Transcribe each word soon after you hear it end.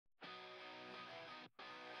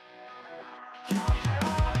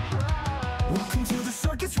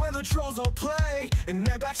the trolls all play. In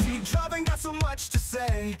their backseat driving, got so much to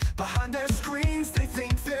say. Behind their screens, they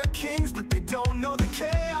think they're kings, but they don't know the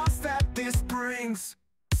chaos that this brings.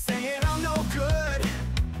 Saying I'm no good,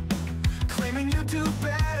 claiming you do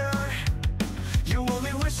better. You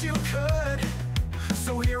only wish you could,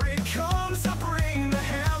 so here it comes, I bring the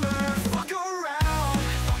hammer. Fuck around,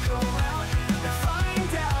 and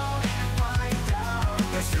find out.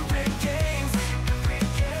 There's stupid games,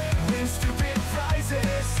 win stupid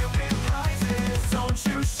prizes. Don't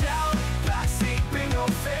you shout, backseat bingo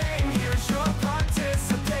fame. Here's your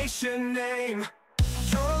participation name.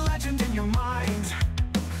 You're a legend in your mind,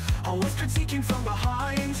 always critiquing from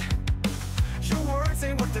behind. Your words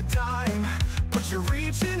ain't worth a dime, but you're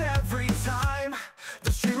reaching every time.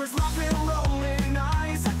 The streamers laughing, rolling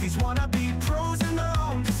eyes at these wannabe pros in their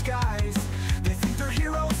own disguise. They think they're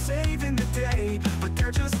heroes saving the day, but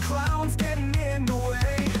they're just clowns getting in the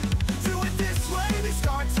way. Do it this way, they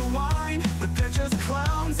start to whine, but they're just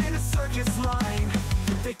clowns in a circus line.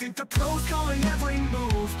 They think the pros calling every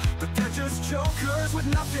move, but they're just jokers with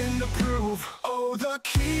nothing to prove. Oh, the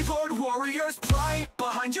keyboard warriors plight,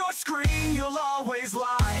 behind your screen you'll always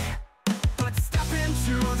lie. But step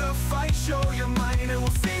into the fight, show your might, and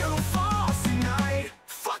we'll see who falls tonight.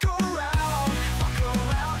 Fuck around,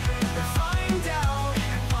 and find out.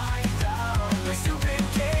 Play stupid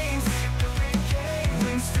games,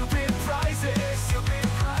 win stupid prizes.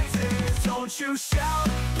 Don't you shout,